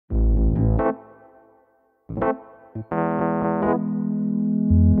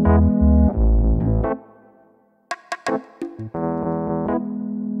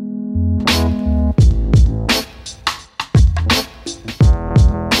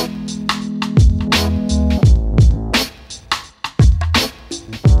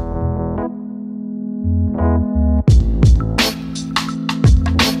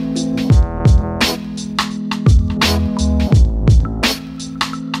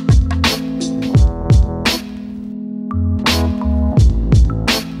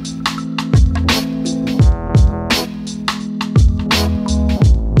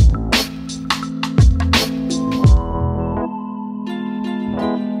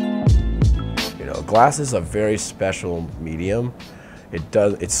Glass is a very special medium.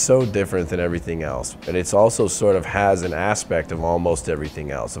 It's so different than everything else. And it's also sort of has an aspect of almost everything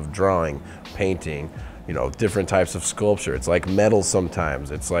else, of drawing, painting, different types of sculpture. It's like metal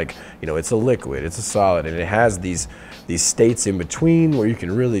sometimes. It's like, it's a liquid, it's a solid, and it has these states in between where you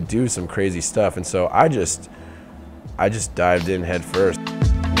can really do some crazy stuff. And so I just dived in head first.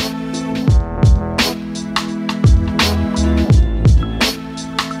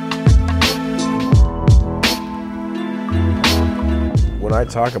 When I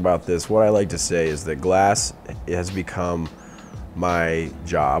talk about this, what I like to say is that glass has become my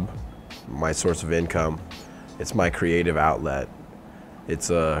job, my source of income. It's my creative outlet. It's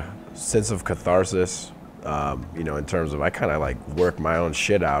a sense of catharsis, in terms of I kind of like work my own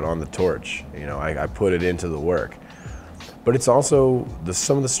shit out on the torch. I put it into the work. But it's also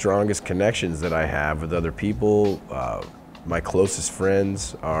some of the strongest connections that I have with other people. My closest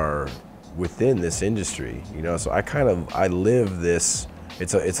friends are within this industry, so I live this.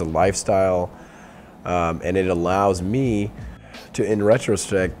 It's a lifestyle, and it allows me to, in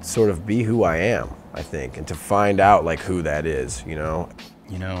retrospect, sort of be who I am, I think, and to find out like who that is,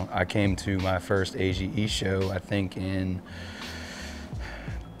 I came to my first AGE show, I think in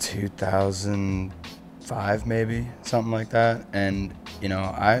 2005 maybe, something like that, and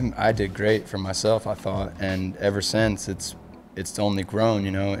I did great for myself, I thought, and ever since it's only grown,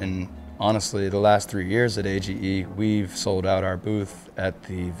 and honestly, the last 3 years at AGE, we've sold out our booth at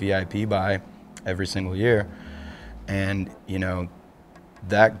the VIP buy every single year. And,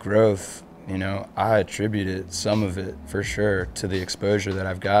 that growth, I attributed some of it for sure to the exposure that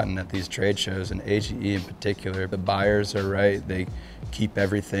I've gotten at these trade shows, and AGE in particular. The buyers are right. They keep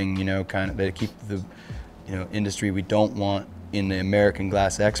everything, they keep the, industry we don't want in the American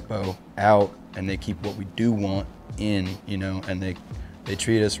Glass Expo out, and they keep what we do want in, and they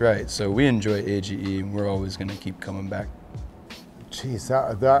treat us right. So we enjoy AGE, and we're always going to keep coming back. Geez,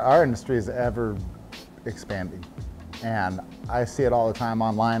 our industry is ever expanding. And I see it all the time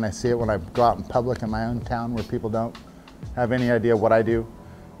online. I see it when I go out in public in my own town where people don't have any idea what I do,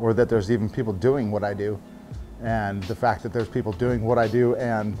 or that there's even people doing what I do. And the fact that there's people doing what I do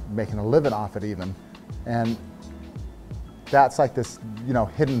and making a living off it even. And that's like this,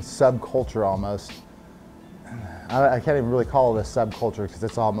 hidden subculture almost. I can't even really call it a subculture because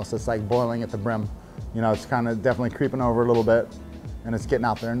it's like boiling at the brim. It's kind of definitely creeping over a little bit, and it's getting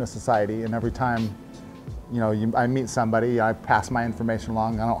out there into society. And every time, I meet somebody, I pass my information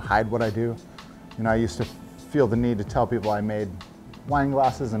along. I don't hide what I do. I used to feel the need to tell people I made wine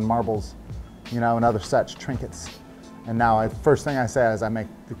glasses and marbles, and other such trinkets. And now first thing I say is I make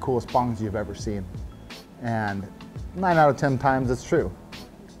the coolest bongs you've ever seen. And 9 out of 10 times it's true.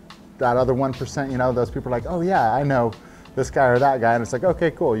 That other 1%, those people are like, oh yeah, I know this guy or that guy, and it's like,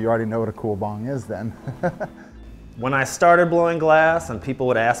 okay, cool, you already know what a cool bong is then. When I started blowing glass and people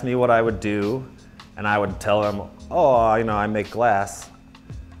would ask me what I would do, and I would tell them, oh, I make glass,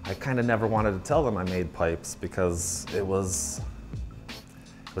 I kind of never wanted to tell them I made pipes because it was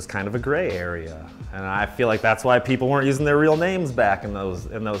kind of a gray area. And I feel like that's why people weren't using their real names back in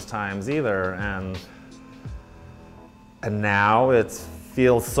those times either. And now it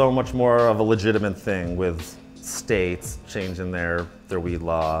feels so much more of a legitimate thing with states changing their weed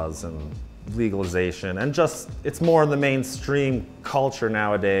laws and legalization, and just it's more in the mainstream culture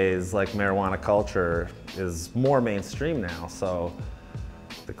nowadays. Like marijuana culture is more mainstream now, so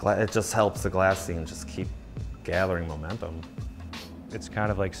it just helps the glass scene just keep gathering momentum. It's kind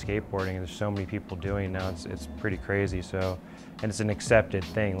of like skateboarding. There's so many people doing it now. It's pretty crazy. So, and it's an accepted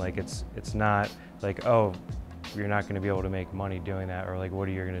thing. Like it's not like, oh, you're not going to be able to make money doing that, or like, what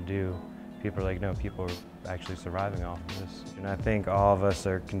are you going to do? People are like, no, people are actually surviving off of this. And I think all of us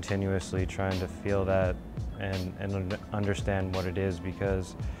are continuously trying to feel that and understand what it is,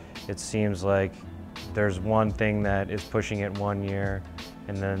 because it seems like there's one thing that is pushing it one year,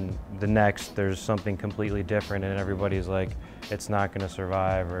 and then the next there's something completely different, and everybody's like, it's not going to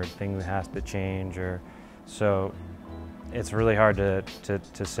survive, or things has to change, or So it's really hard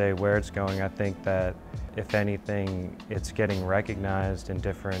to say where it's going. I think that if anything, it's getting recognized in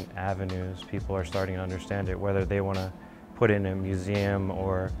different avenues. People are starting to understand it, whether they want to put it in a museum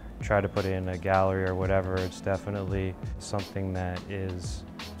or try to put it in a gallery or whatever. It's definitely something that is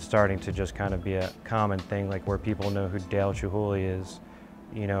starting to just kind of be a common thing, like where people know who Dale Chihuly is.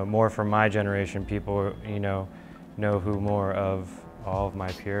 You know, more from my generation, people, you know who more of all of my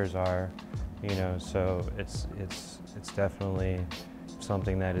peers are, you know, so it's definitely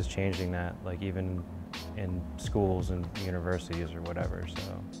something that is changing that, like even in schools and universities or whatever,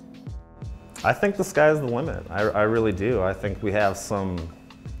 so. I think the sky's the limit. I really do. I think we have some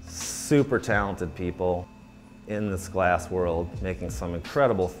super talented people in this glass world making some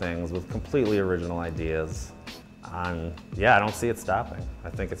incredible things with completely original ideas. And yeah, I don't see it stopping. I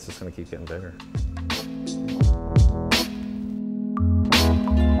think it's just going to keep getting bigger.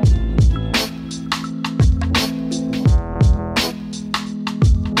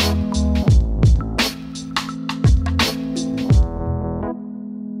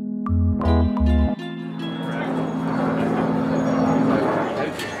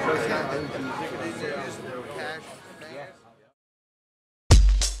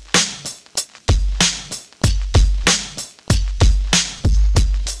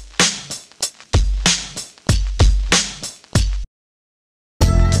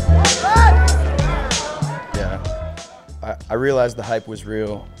 I realized the hype was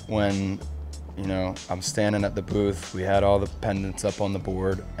real when, you know, I'm standing at the booth. We had all the pendants up on the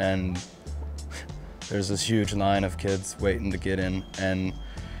board, and there's this huge line of kids waiting to get in, and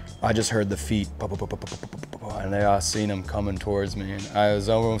I just heard the feet, and they all seen them coming towards me, and I was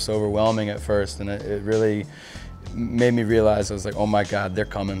almost overwhelming at first, and it really made me realize, I was like, oh my God, they're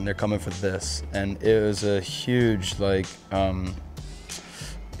coming for this. And it was a huge, like,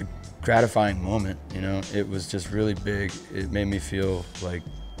 gratifying moment, you know. It was just really big. It made me feel like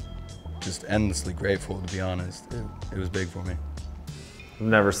just endlessly grateful, to be honest. It was big for me. I've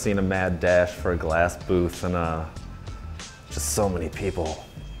never seen a mad dash for a glass booth and just so many people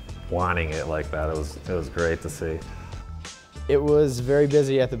wanting it like that. It was great to see. It was very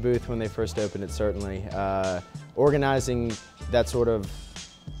busy at the booth when they first opened it, certainly. Organizing that sort of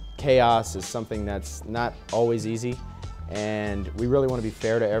chaos is something that's not always easy, and we really want to be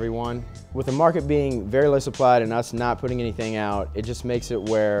fair to everyone. With the market being very low supplied and us not putting anything out, it just makes it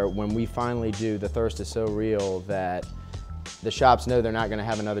where when we finally do, the thirst is so real that the shops know they're not going to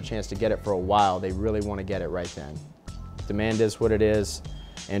have another chance to get it for a while. They really want to get it right then. Demand is what it is.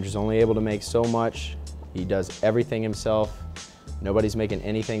 Andrew's only able to make so much. He does everything himself. Nobody's making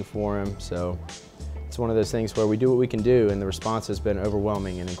anything for him, so it's one of those things where we do what we can do, and the response has been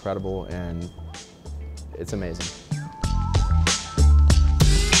overwhelming and incredible, and it's amazing.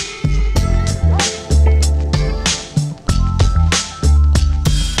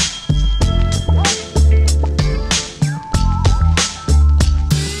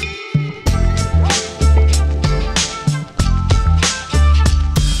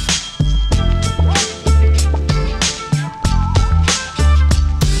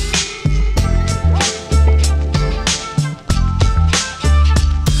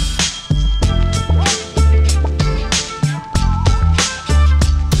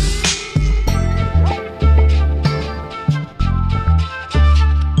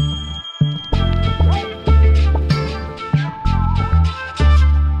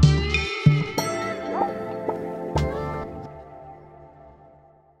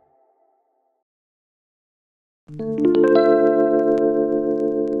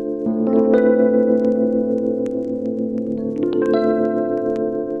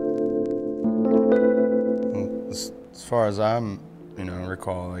 As far as I'm,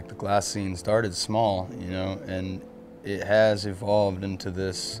 recall, like the glass scene started small, and it has evolved into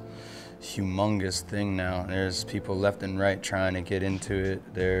this humongous thing now. There's people left and right trying to get into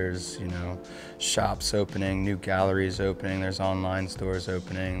it. There's, shops opening, new galleries opening, there's online stores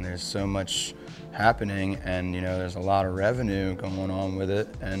opening, there's so much happening, and there's a lot of revenue going on with it,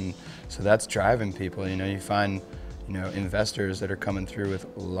 and so that's driving people. You find investors that are coming through with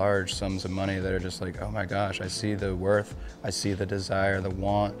large sums of money that are just like, oh my gosh, I see the worth, I see the desire, the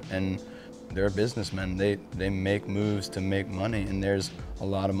want, and they're businessmen. They make moves to make money, and there's a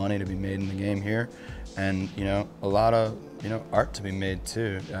lot of money to be made in the game here, and a lot of art to be made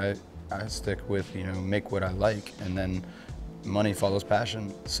too. I stick with make what I like, and then money follows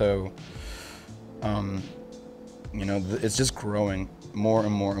passion. So it's just growing more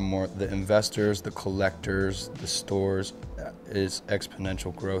and more and more. The investors, the collectors, the stores, is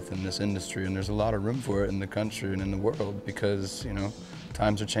exponential growth in this industry, and there's a lot of room for it in the country and in the world because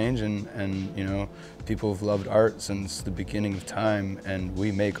times are changing, and you know, people have loved art since the beginning of time, and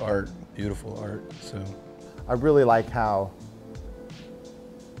we make art, beautiful art. So I really like how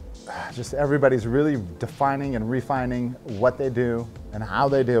just everybody's really defining and refining what they do and how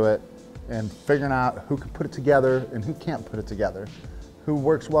they do it, and figuring out who can put it together and who can't put it together, who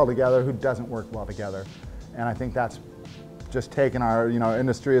works well together, who doesn't work well together. And I think that's just taking our, you know,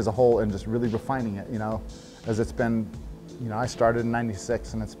 industry as a whole and just really refining it, you know, as it's been, you know, I started in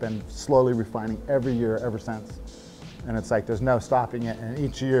 '96 and it's been slowly refining every year ever since. And it's like there's no stopping it, and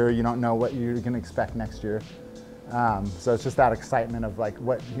each year you don't know what you're going to expect next year. So it's just that excitement of like,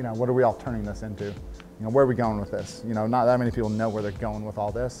 what, you know, what are we all turning this into? You know, where are we going with this? You know, not that many people know where they're going with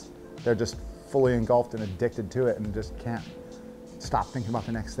all this. They're just fully engulfed and addicted to it and just can't stop thinking about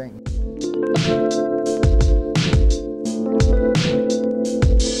the next thing.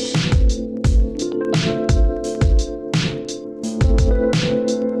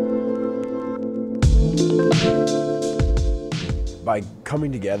 By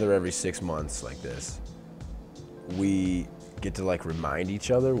coming together every 6 months like this, we get to like remind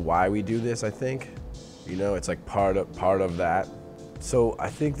each other why we do this, I think. You know, it's like part of that. So I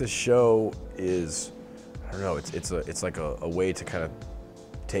think the show is, I don't know, it's like a way to kind of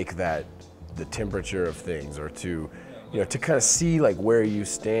take the temperature of things, or to, you know, to kind of see like where you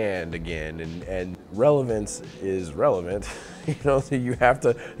stand again, and relevance is relevant. You know, so you have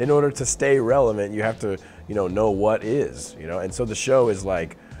to, in order to stay relevant, you have to, you know what is, you know. And so the show is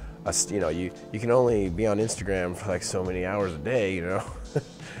like, you know, you can only be on Instagram for like so many hours a day, you know.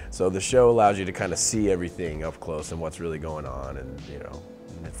 So the show allows you to kind of see everything up close and what's really going on, and you know,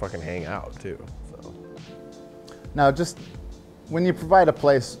 and fucking hang out too. So now, just when you provide a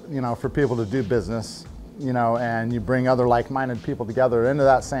place, you know, for people to do business, you know, and you bring other like-minded people together into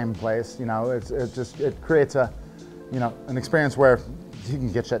that same place, you know, it creates a, you know, an experience where you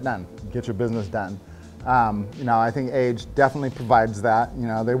can get shit done, get your business done. You know, I think Age definitely provides that. You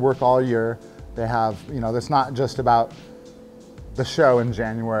know, they work all year. They have, you know, it's not just about the show in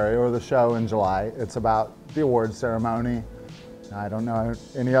January or the show in July. It's about the awards ceremony. I don't know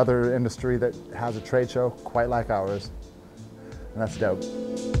any other industry that has a trade show quite like ours. And that's dope.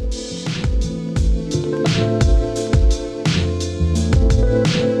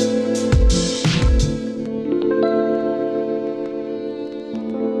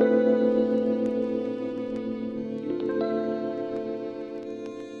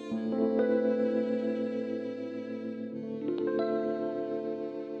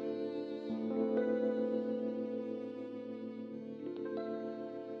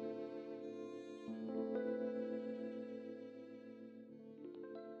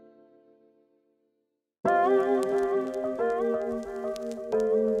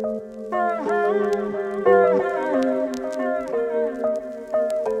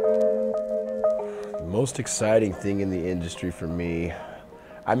 most exciting thing in the industry for me,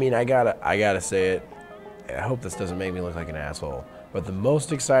 I mean, I gotta say it. I hope this doesn't make me look like an asshole, but the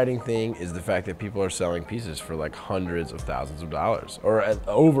most exciting thing is the fact that people are selling pieces for like hundreds of thousands of dollars, or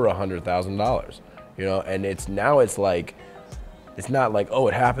over $100,000. You know, and it's like, it's not like, oh,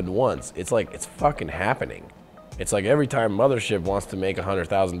 it happened once. It's like, it's fucking happening. It's like every time Mothership wants to make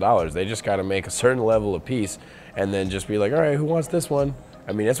 $100,000, they just got to make a certain level of piece, and then just be like, all right, who wants this one?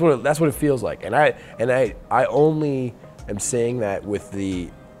 I mean, that's what it feels like. And I only am saying that with the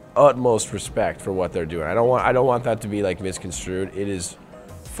utmost respect for what they're doing. I don't want that to be like misconstrued. It is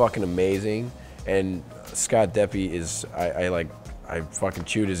fucking amazing. And Scott Deppie is, I fucking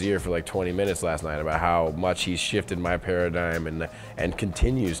chewed his ear for like 20 minutes last night about how much he's shifted my paradigm and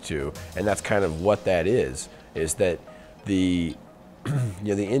continues to. And that's kind of what that is that the, you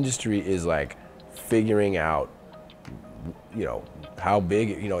know, the industry is like figuring out, you know, how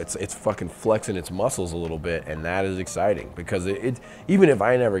big, you know, it's fucking flexing its muscles a little bit, and that is exciting because it even if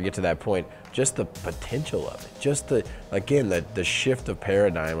I never get to that point, just the potential of it, just the, again, the shift of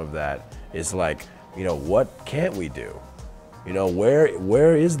paradigm of that is like, you know, what can't we do? You know,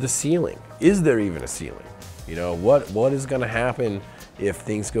 where is the ceiling? Is there even a ceiling? You know, what is gonna happen if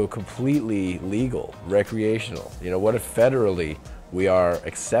things go completely legal, recreational? You know, what if federally we are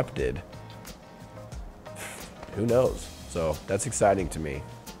accepted? Who knows? So that's exciting to me.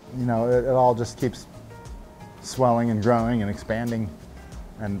 You know, it all just keeps swelling and growing and expanding,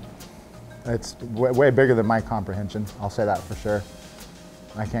 and it's way bigger than my comprehension. I'll say that for sure.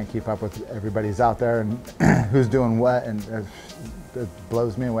 I can't keep up with everybody's out there and who's doing what, and it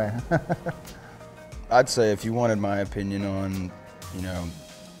blows me away. I'd say if you wanted my opinion on, you know,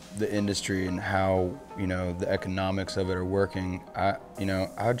 the industry and how, you know, the economics of it are working,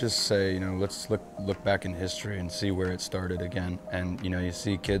 I'd just say, you know, let's look back in history and see where it started again. And, you know, you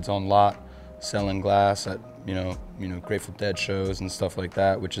see kids on lot selling glass at, you know, Grateful Dead shows and stuff like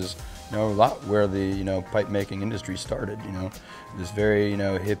that, which is, you know, a lot where the, you know, pipe making industry started, you know. This very, you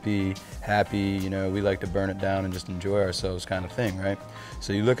know, hippie, happy, you know, we like to burn it down and just enjoy ourselves kind of thing, right?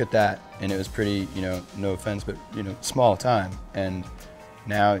 So you look at that and it was pretty, you know, no offense, but, you know, small time. And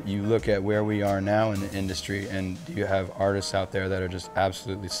now you look at where we are now in the industry, and you have artists out there that are just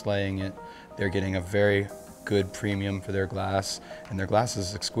absolutely slaying it. They're getting a very good premium for their glass, and their glass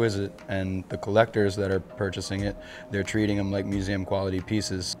is exquisite, and the collectors that are purchasing it, they're treating them like museum quality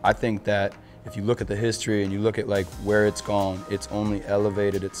pieces. I think that if you look at the history and you look at like where it's gone, it's only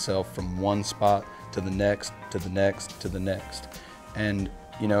elevated itself from one spot to the next, to the next, to the next. And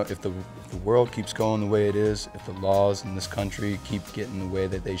you know, if the world keeps going the way it is, if the laws in this country keep getting the way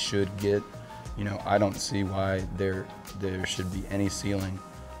that they should get, you know, I don't see why there should be any ceiling.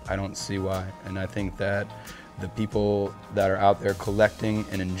 I don't see why. And I think that the people that are out there collecting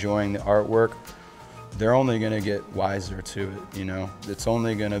and enjoying the artwork, they're only going to get wiser to it, you know. It's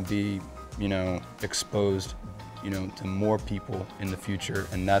only going to be, you know, exposed, you know, to more people in the future,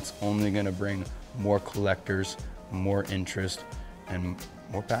 and that's only going to bring more collectors, more interest, and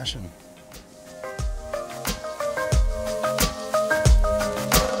more passion.